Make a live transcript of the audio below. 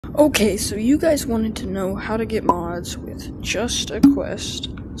Okay, so you guys wanted to know how to get mods with just a quest,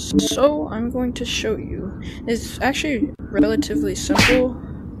 so I'm going to show you. It's actually relatively simple.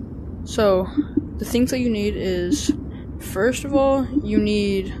 So, the things that you need is, first of all, you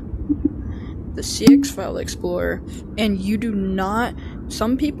need the CX file explorer, and you do not,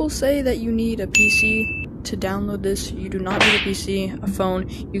 some people say that you need a PC to download this. You do not need a PC, a phone.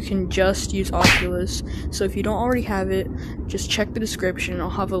 You can just use Oculus. So if you don't already have it, just check the description. I'll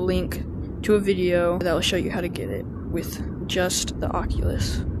have a link to a video that will show you how to get it with just the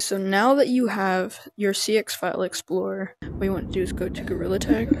Oculus. So now that you have your CX file explorer, what you want to do is go to Gorilla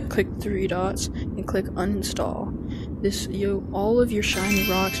Tag, click 3 dots, and click uninstall. All of your shiny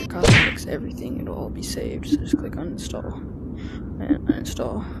rocks, your cosmetics, everything, it'll all be saved. So just click uninstall and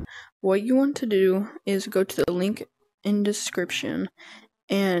uninstall. What you want to do is go to the link in description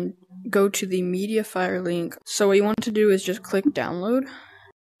and go to the MediaFire link. So what you want to do is just click download.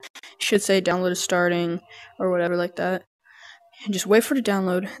 It should say download is starting or whatever like that. And just wait for it to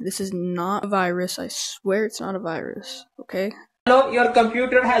download. This is not a virus. I swear it's not a virus. Okay? Hello, your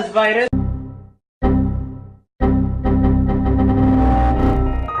computer has virus.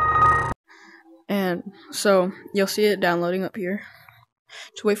 And so you'll see it downloading up here.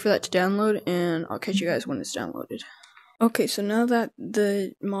 Just wait for that to download, and I'll catch you guys when it's downloaded. Okay, so now that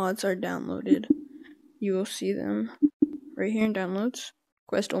the mods are downloaded, you will see them right here in downloads,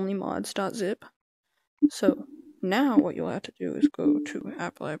 questonlymods.zip. So now what you'll have to do is go to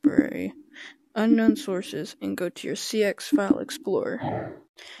App Library, Unknown Sources, and go to your CX File Explorer.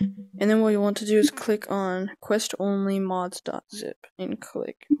 And then what you want to do is click on questonlymods.zip and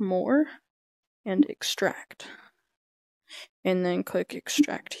click More and Extract. And then click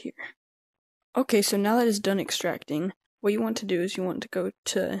Extract here. Okay, so now that it's done extracting, what you want to do is you want to go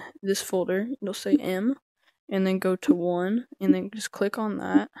to this folder. It'll say M, and then go to 1, and then just click on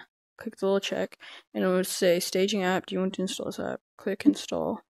that. Click the little check, and it will say staging app. Do you want to install this app? Click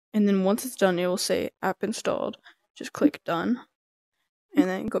install. And then once it's done, it will say app installed. Just click done. And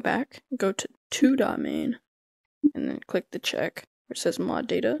then go back, go to 2.main, and then click the check where it says mod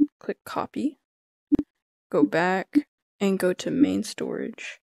data. Click copy. Go back and go to main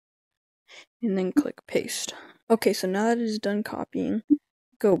storage. And then click paste. Okay, so now that it is done copying,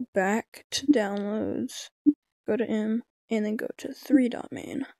 go back to downloads, go to M, and then go to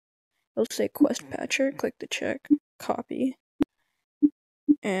 3.main. It'll say quest patcher, click the check, copy,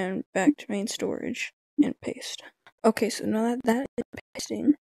 and back to main storage, and paste. Okay, so now that is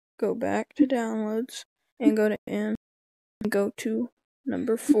pasting, go back to downloads, and go to M, and go to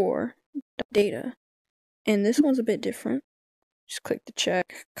number 4, data. And this one's a bit different. Just click the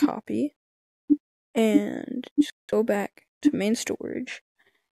check, copy, and just go back to main storage.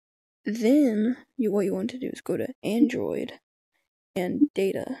 Then, what you want to do is go to Android and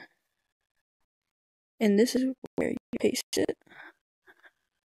data. And this is where you paste it.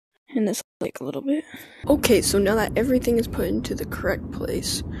 And this will take a little bit. Okay, so now that everything is put into the correct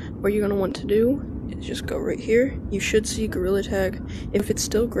place, what you're going to want to do is just go right here. You should see Gorilla Tag. If it's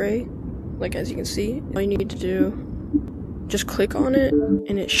still gray, like as you can see, all you need to do, just click on it,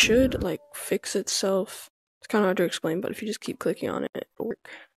 and it should, like, fix itself. It's kind of hard to explain, but if you just keep clicking on it, it'll work.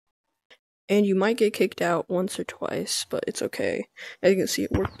 And you might get kicked out once or twice, but it's okay. As you can see,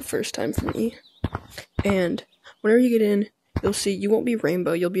 it worked the first time for me. And whenever you get in, you'll see you won't be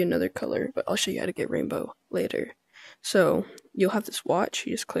rainbow, you'll be another color, but I'll show you how to get rainbow later. So, you'll have this watch,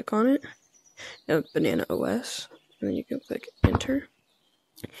 you just click on it, Banana OS, and then you can click enter.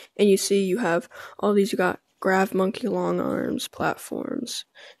 And you see you have all these, you got Grav Monkey long arms, platforms,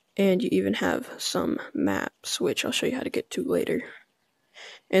 and you even have some maps, which I'll show you how to get to later.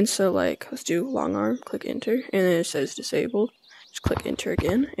 And so, like, let's do long arm, click enter, and then it says disabled. Just click enter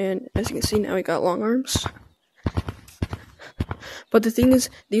again, and as you can see, now we got long arms. But the thing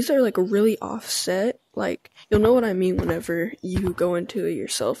is, these are like really offset. Like, you'll know what I mean whenever you go into it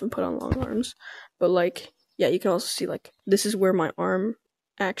yourself and put on long arms. But like, yeah, you can also see, like, this is where my arm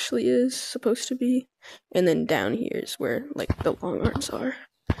actually is supposed to be, and then down here is where, like, the long arms are.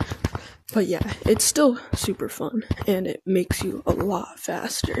 But yeah, it's still super fun, and it makes you a lot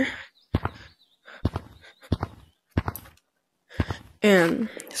faster. And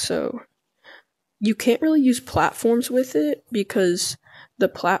so, you can't really use platforms with it, because the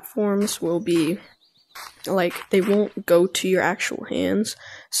platforms will be, like, they won't go to your actual hands,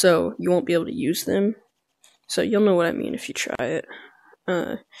 so you won't be able to use them. So you'll know what I mean if you try it.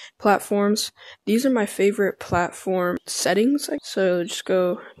 Platforms, these are my favorite platform settings. So just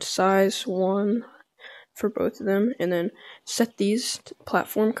go to size 1 for both of them, and then set these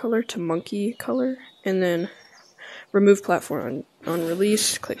platform color to monkey color, and then remove platform on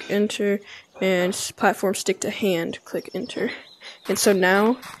release, click enter, and platform stick to hand, click enter. And so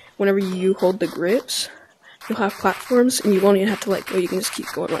now, whenever you hold the grips, you'll have platforms, and you won't even have to let go. You can just keep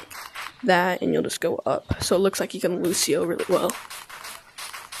going like that, and you'll just go up. So it looks like you can Lucio really well.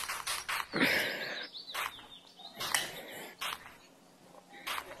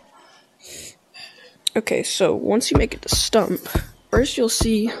 Okay, so once you make it to stump, first you'll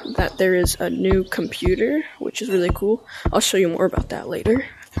see that there is a new computer, which is really cool. I'll show you more about that later.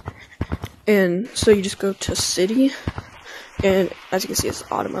 And so you just go to city, and as you can see, it's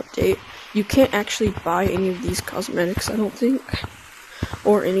autumn update. You can't actually buy any of these cosmetics, I don't think,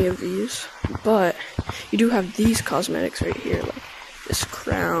 or any of these, but you do have these cosmetics right here, like this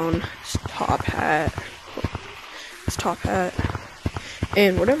crown, this top hat,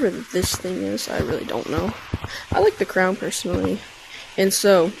 and whatever this thing is, I really don't know. I like the crown personally. And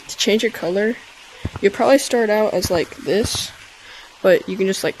so, to change your color, you'll probably start out as like this, but you can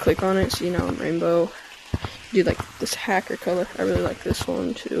just like click on it, see now in rainbow. Do like this hacker color, I really like this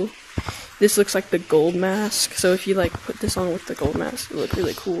one too. This looks like the gold mask, so if you like put this on with the gold mask, it'll look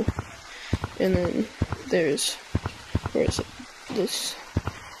really cool. And then there's, where is it?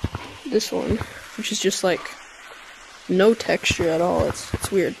 This one, which is just like no texture at all.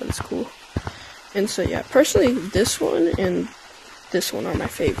 It's weird, but it's cool. And so yeah, personally this one and this one are my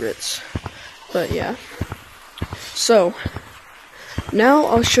favorites. But yeah. So now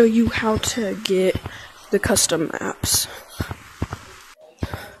I'll show you how to get the custom maps.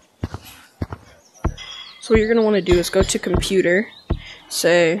 So what you're gonna want to do is go to computer,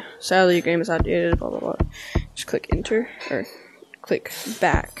 say sadly your game is outdated, blah blah blah. Just click enter or click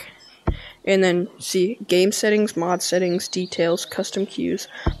back. And then see game settings, mod settings, details, custom queues,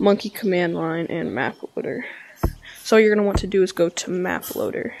 monkey command line, and map loader. So all you're going to want to do is go to map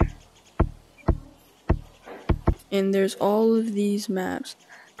loader. And there's all of these maps.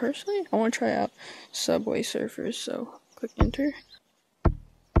 Personally, I want to try out Subway Surfers, so click enter.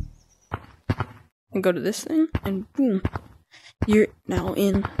 And go to this thing, and boom, you're now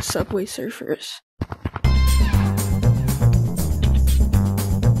in Subway Surfers.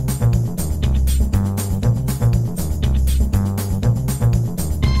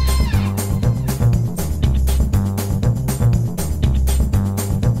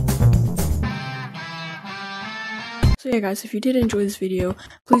 So yeah guys, if you did enjoy this video,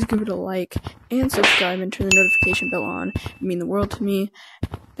 please give it a like and subscribe and turn the notification bell on. It means the world to me.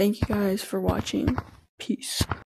 Thank you guys for watching. Peace.